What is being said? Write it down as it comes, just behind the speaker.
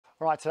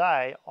Right,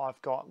 today I've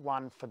got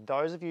one for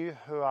those of you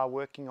who are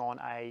working on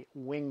a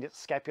winged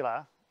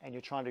scapula and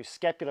you're trying to do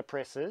scapular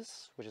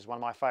presses, which is one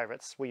of my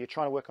favorites, where you're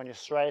trying to work on your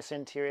serratus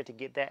anterior to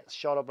get that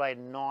shoulder blade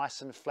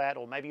nice and flat,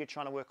 or maybe you're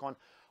trying to work on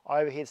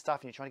overhead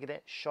stuff and you're trying to get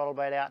that shoulder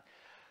blade out.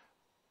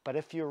 But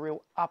if you're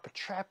real upper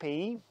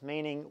trappy,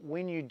 meaning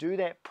when you do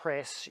that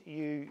press,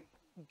 you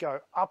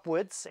go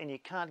upwards and you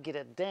can't get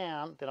it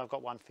down, then I've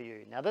got one for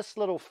you. Now this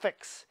little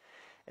fix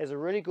is a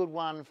really good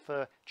one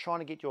for trying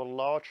to get your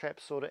lower trap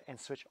sorted and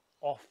switch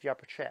off your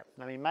upper trap.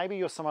 I mean, maybe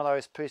you're some of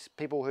those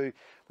people who,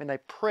 when they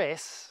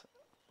press,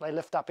 they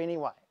lift up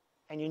anyway,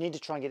 and you need to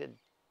try and get it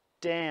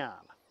down.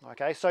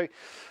 Okay, so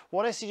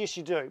what I suggest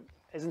you do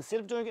is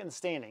instead of doing it in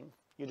standing,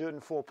 you do it in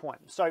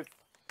 4-point. So,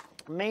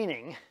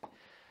 meaning,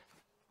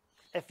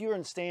 if you're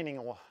in standing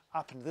or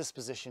up in this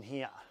position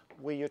here,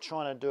 where you're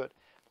trying to do it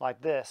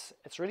like this,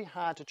 it's really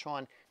hard to try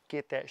and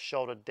get that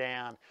shoulder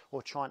down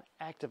or try and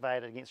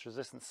activate it against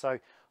resistance. So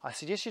I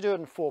suggest you do it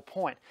in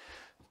 4-point.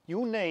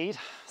 You'll need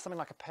something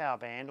like a power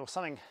band or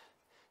something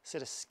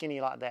sort of skinny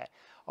like that.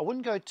 I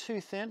wouldn't go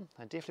too thin.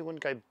 I definitely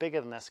wouldn't go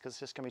bigger than this because it's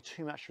just going to be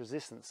too much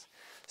resistance.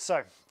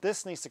 So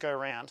this needs to go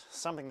around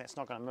something that's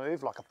not going to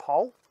move, like a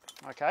pole,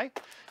 okay?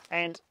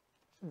 And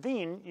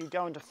then you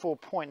go into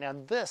 4-point. Now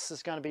this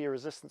is going to be your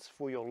resistance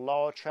for your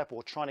lower trap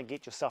or trying to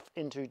get yourself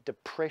into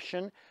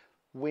depression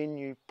when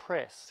you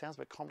press. Sounds a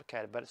bit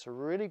complicated, but it's a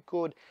really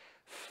good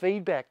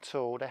feedback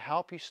tool to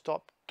help you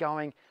stop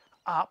going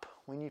up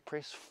when you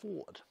press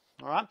forward.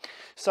 All right,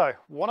 so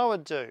what I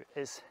would do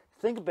is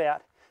think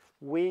about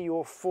where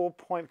your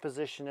 4-point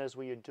position is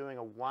where you're doing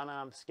a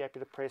one-arm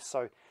scapular press.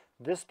 So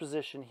this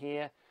position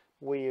here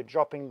where you're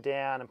dropping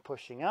down and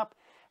pushing up,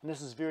 and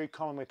this is very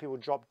common where people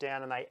drop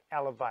down and they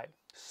elevate.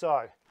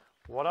 So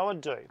what I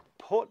would do,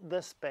 put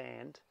this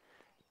band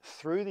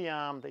through the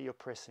arm that you're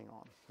pressing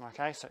on,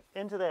 okay, so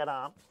into that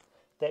arm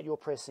that you're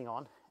pressing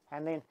on,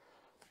 and then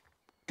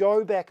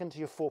go back into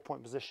your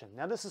 4-point position.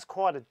 Now this is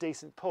quite a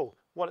decent pull.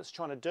 What it's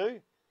trying to do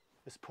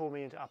is pull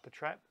me into upper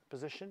trap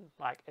position,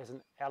 like as an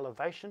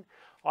elevation.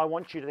 I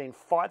want you to then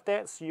fight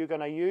that, so you're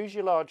going to use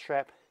your lower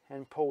trap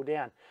and pull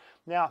down.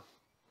 Now,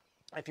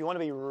 if you want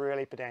to be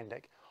really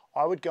pedantic,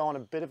 I would go on a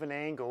bit of an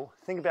angle.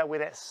 Think about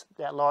where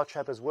that lower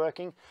trap is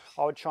working.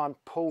 I would try and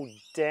pull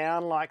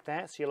down like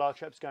that, so your lower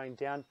trap's going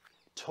down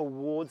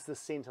towards the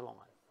center line,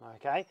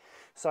 okay?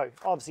 So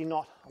obviously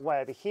not way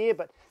over here,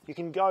 but you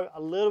can go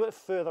a little bit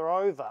further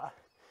over,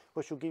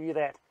 which will give you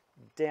that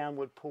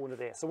downward pull into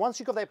there. So once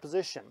you've got that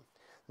position,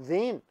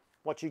 then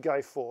what you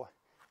go for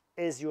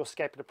is your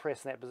scapular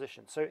press in that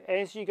position. So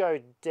as you go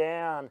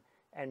down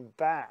and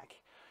back,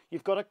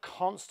 you've got a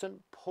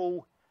constant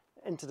pull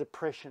into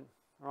depression,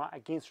 right,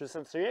 against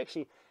resistance. So you're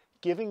actually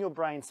giving your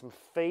brain some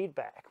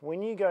feedback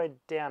when you go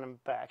down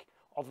and back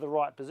of the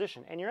right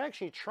position. And you're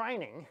actually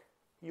training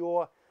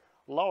your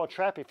lower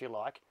trap, if you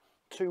like,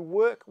 to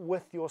work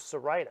with your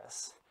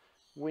serratus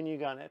when you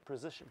go in that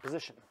position.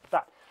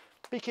 But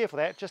be careful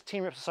of that, just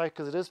 10 reps or so,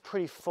 because it is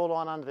pretty full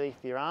on underneath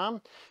your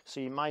arm, so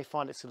you may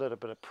find it's a little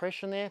bit of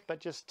pressure in there, but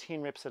just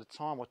 10 reps at a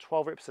time or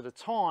 12 reps at a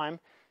time,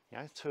 you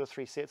know, 2 or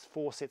 3 sets,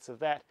 4 sets of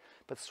that,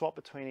 but swap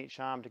between each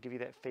arm to give you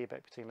that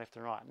feedback between left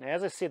and right. Now,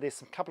 as I said,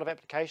 there's a couple of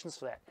applications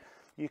for that.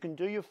 You can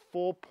do your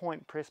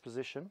 4-point press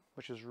position,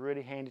 which is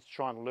really handy to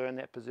try and learn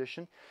that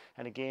position,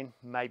 and again,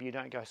 maybe you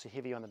don't go so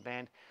heavy on the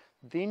band.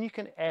 Then you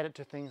can add it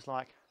to things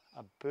like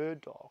a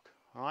bird dog,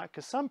 all right?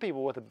 Because some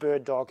people with a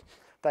bird dog,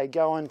 they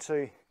go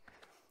into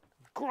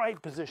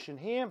great position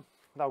here,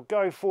 they'll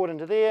go forward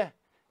into there,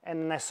 and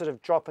then they sort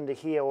of drop into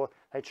here, or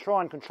they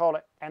try and control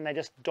it and they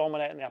just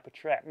dominate in the upper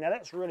trap. Now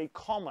that's really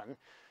common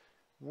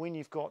when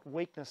you've got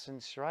weakness in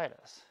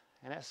serratus,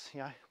 and that's, you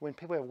know, when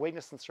people have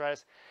weakness in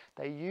serratus,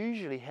 they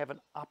usually have an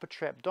upper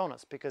trap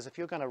dominance, because if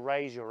you're going to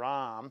raise your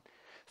arm,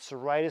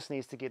 serratus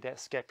needs to get that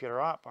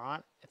scapula up, all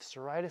right? If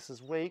serratus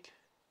is weak,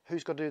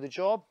 who's got to do the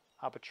job?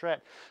 Upper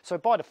trap. So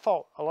by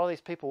default, a lot of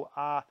these people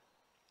are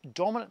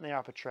dominant in their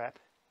upper trap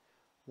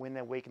when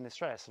they're weak in their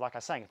serratus. So like I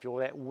was saying, if you're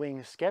that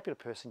winged scapular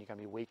person, you're going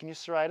to be weak in your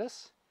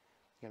serratus,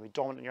 you're going to be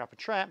dominant in your upper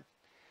trap.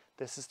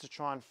 This is to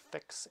try and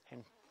fix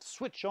and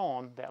switch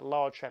on that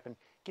lower trap and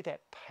get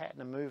that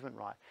pattern of movement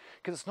right.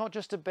 Because it's not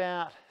just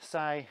about,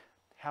 say,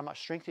 how much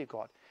strength you've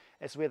got,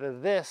 it's whether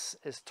this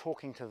is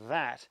talking to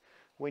that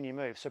when you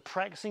move. So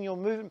practicing your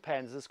movement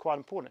patterns is quite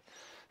important.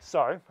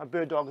 So a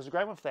bird dog is a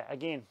great one for that.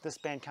 Again, this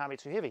band can't be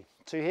too heavy.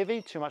 Too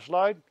heavy, too much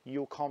load,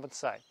 you'll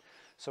compensate.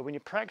 So when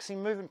you're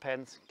practicing movement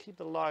patterns, keep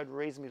the load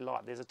reasonably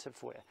light. There's a tip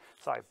for you.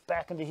 So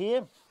back into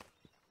here,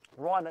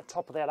 right on the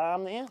top of that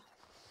arm there,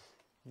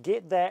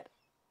 get that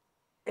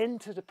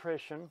into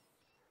depression,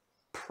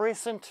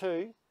 press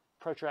into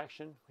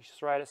protraction, which is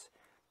serratus,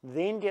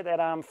 then get that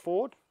arm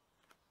forward,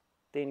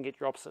 then get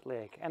your opposite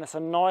leg. And it's a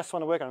nice one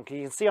to work on, because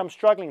you can see I'm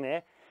struggling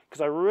there,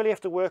 because I really have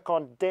to work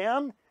on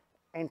down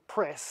and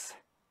press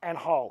and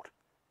hold,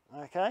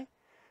 okay?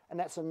 And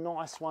that's a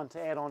nice one to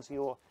add on to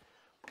your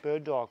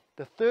bird dog.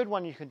 The third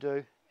one you can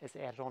do is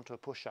add it onto a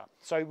push-up.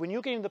 So when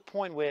you're getting to the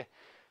point where,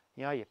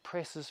 you know, your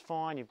press is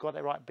fine, you've got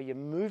that right, but your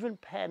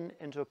movement pattern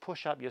into a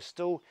push-up, you're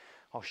still,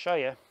 I'll show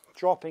you,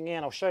 dropping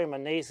in, I'll show you my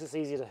knees, it's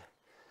easier to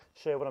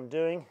show you what I'm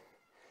doing.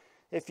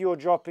 If you're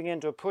dropping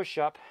into a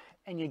push-up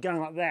and you're going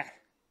like that,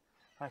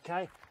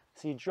 okay?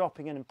 So you're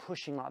dropping in and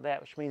pushing like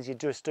that, which means you're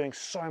just doing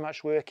so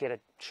much work here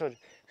to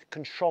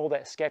control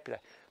that scapula.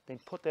 Then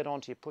put that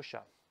onto your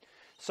push-up.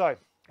 So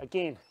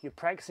again, you're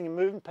practicing a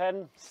movement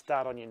pattern,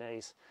 start on your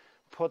knees.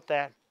 Put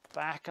that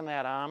back in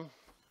that arm,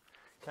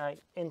 okay,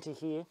 into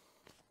here.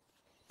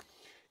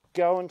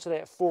 Go into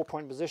that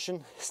 4-point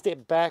position,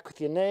 step back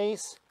with your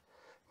knees,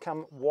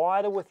 come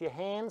wider with your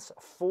hands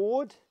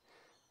forward,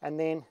 and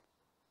then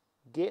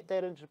get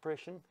that into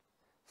depression,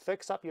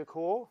 fix up your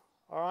core,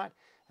 all right,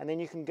 and then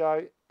you can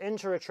go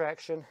into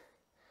retraction,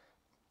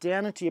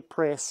 down into your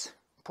press,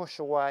 push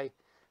away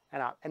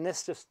and up. And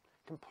this just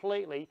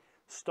completely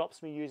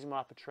stops me using my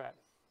upper trap,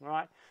 all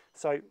right?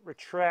 So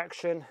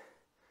retraction,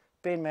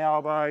 bend my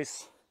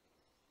elbows,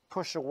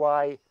 push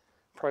away,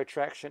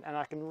 protraction, and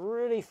I can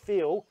really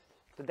feel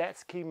that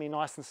that's keeping me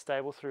nice and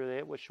stable through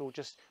there, which will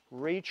just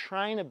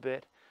retrain a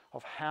bit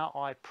of how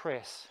I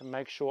press and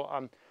make sure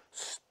I'm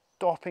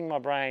stopping my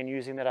brain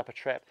using that upper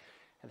trap.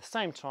 At the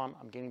same time,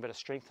 I'm getting a bit of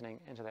strengthening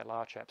into that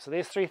lower trap. So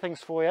there's 3 things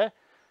for you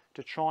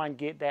to try and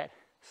get that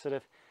sort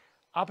of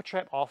upper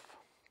trap off,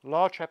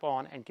 lower trap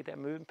on, and get that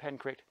movement pattern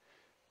correct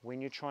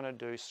when you're trying to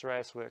do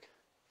serratus work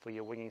for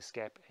your winging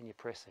scap and your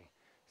pressing.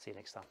 See you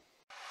next time.